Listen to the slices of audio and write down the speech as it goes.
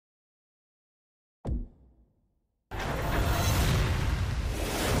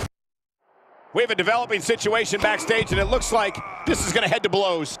We have a developing situation backstage, and it looks like this is going to head to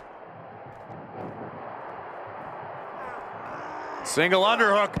blows. Single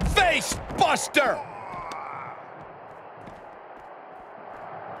underhook. Face buster.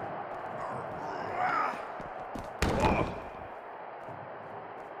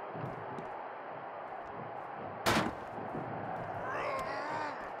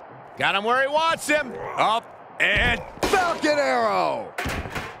 Got him where he wants him. Up and Falcon Arrow.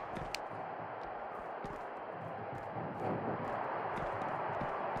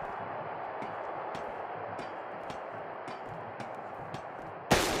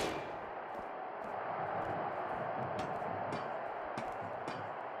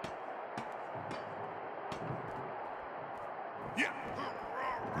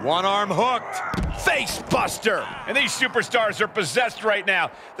 one arm hooked. Face buster. And these superstars are possessed right now.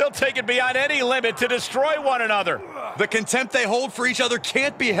 They'll take it beyond any limit to destroy one another. The contempt they hold for each other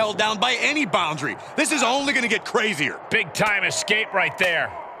can't be held down by any boundary. This is only going to get crazier. Big time escape right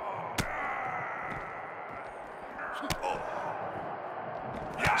there.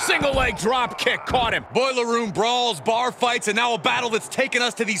 Single leg drop kick caught him. Boiler room brawls, bar fights, and now a battle that's taken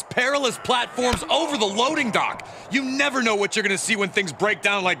us to these perilous platforms over the loading dock. You never know what you're going to see when things break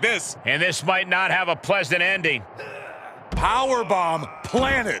down like this. And this might not have a pleasant ending. Powerbomb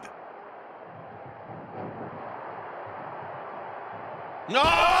planted. No!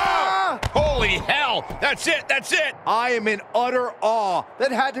 Holy hell! That's it! That's it! I am in utter awe.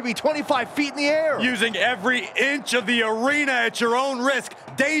 That had to be 25 feet in the air. Using every inch of the arena at your own risk.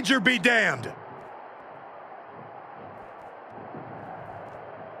 Danger be damned.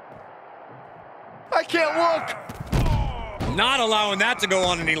 I can't look. Not allowing that to go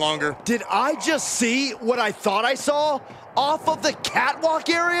on any longer. Did I just see what I thought I saw off of the catwalk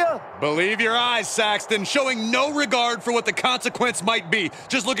area? Believe your eyes, Saxton, showing no regard for what the consequence might be,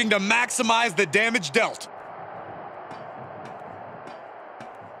 just looking to maximize the damage dealt.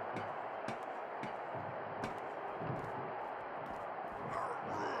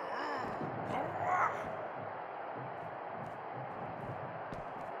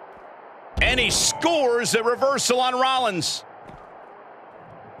 And he scores a reversal on Rollins.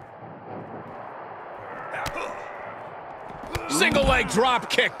 Single leg drop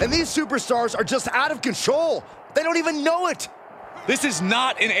kick. And these superstars are just out of control. They don't even know it. This is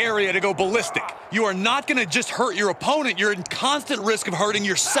not an area to go ballistic. You are not going to just hurt your opponent. You're in constant risk of hurting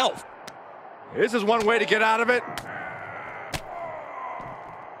yourself. This is one way to get out of it.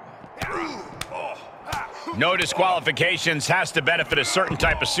 No disqualifications has to benefit a certain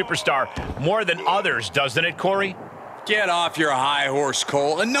type of superstar more than others, doesn't it, Corey? Get off your high horse,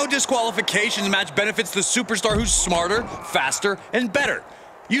 Cole. A no disqualifications match benefits the superstar who's smarter, faster, and better.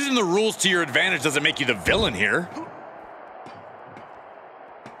 Using the rules to your advantage doesn't make you the villain here.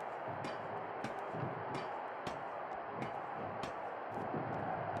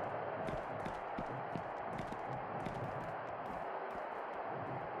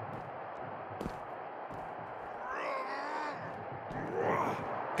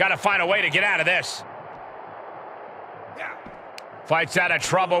 Got to find a way to get out of this. Fights out of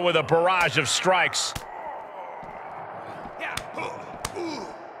trouble with a barrage of strikes.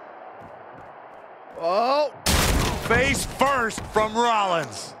 Oh. Face first from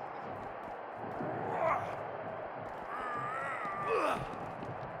Rollins.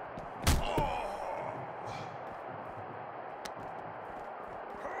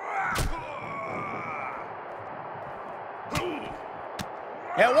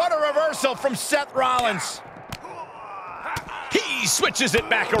 And what a reversal from Seth Rollins. He switches it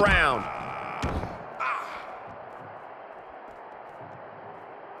back around.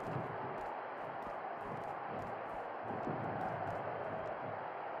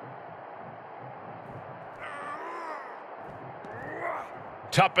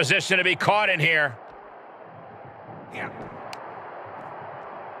 Tough position to be caught in here.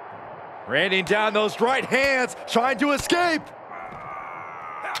 Raining down those right hands, trying to escape.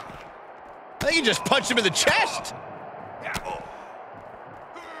 I think he just punched him in the chest.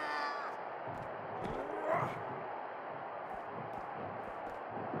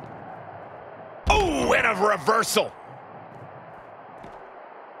 Oh, and a reversal.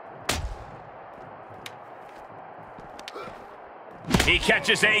 He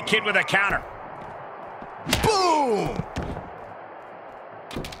catches A-Kid with a counter. Boom!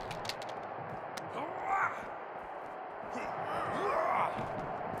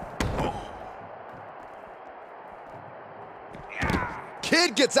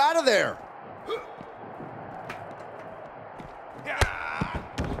 Kid gets out of there.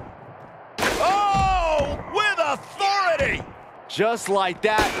 Oh, with authority. Just like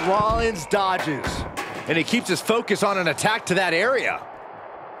that, Rollins dodges. And he keeps his focus on an attack to that area.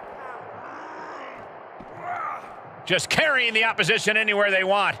 Just carrying the opposition anywhere they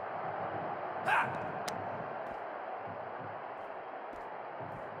want.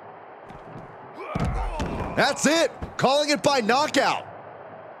 That's it. Calling it by knockout.